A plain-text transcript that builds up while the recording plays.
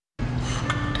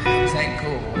ain't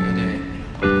cool what you're doing.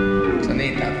 Cause I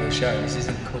need that for the show. This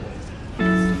isn't cool.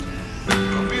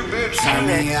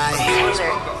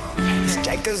 It's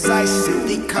Jacob Zuc,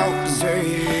 City Coaster.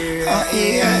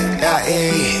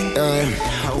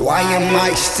 Why am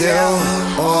I still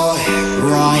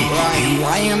alright? And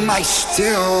why am I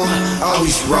still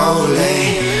always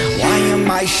rolling? Why am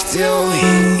I still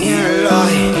in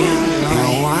love?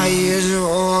 And why is it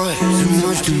all too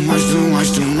much, too much, too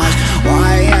much, too much?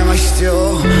 Why am I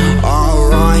still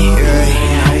alright?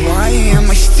 And why am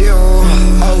I still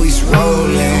always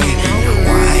rolling? And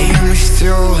why am I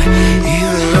still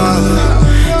in love?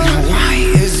 And why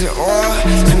is it all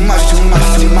too much, too much,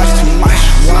 too much, too much?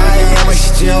 Why am I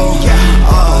still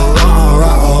alright?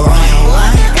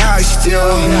 Why am I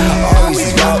still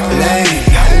always rolling?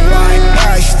 Why am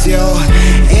I still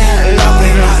in love?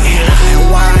 And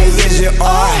why is it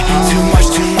all too much,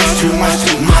 too much, too much,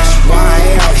 too much? Why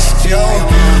am I still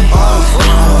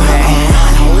alright?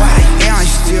 Why am I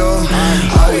still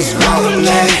always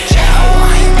rolling?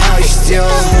 Why am I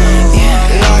still in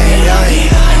love?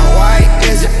 Why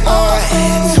is it all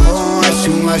too much,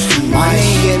 too much?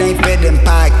 Money, it ain't fitting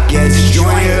pockets. You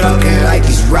ain't looking like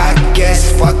these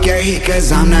rockets. Fuck your heat,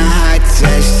 cause I'm the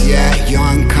hottest. Yeah,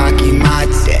 young, cocky,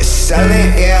 modest.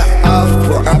 Selling it off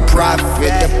for a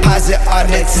profit. Deposit on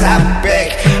the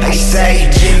topic. I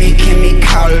say, Jimmy, Kimmy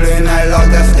calling. I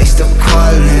love that they still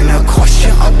calling. A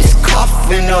question of this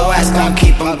coffin. No ass gon'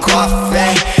 keep them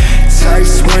coughing.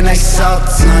 Turks when I salt,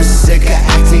 I'm sick of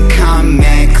acting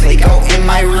common. Clay go in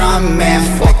my rum, man.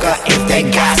 Fuck her if they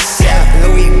gossip.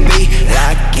 Louis B,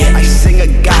 lock it. I sing a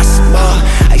gospel.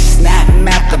 I snap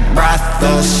at the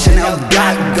brothel. Chanel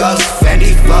goggles,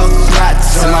 Fendi flow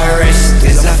throttle. My wrist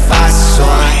is a fossil.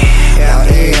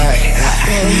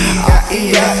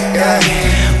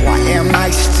 Why am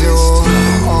I still?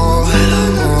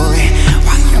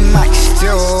 Why am I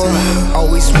still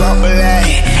always rolling?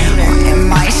 Why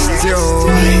am I still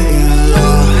in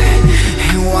love?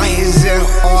 And why is it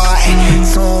all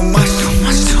so much, too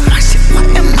much, too much? Why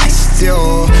am I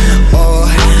still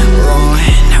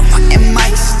rolling? Now why am I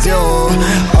still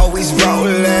always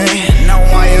rolling? Now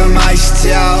why am I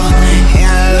still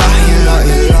in love?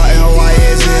 And why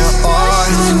is it all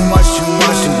too much, too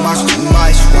much, too much, too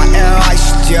much? Why am I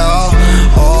still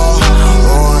rolling?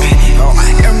 Why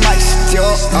am I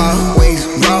still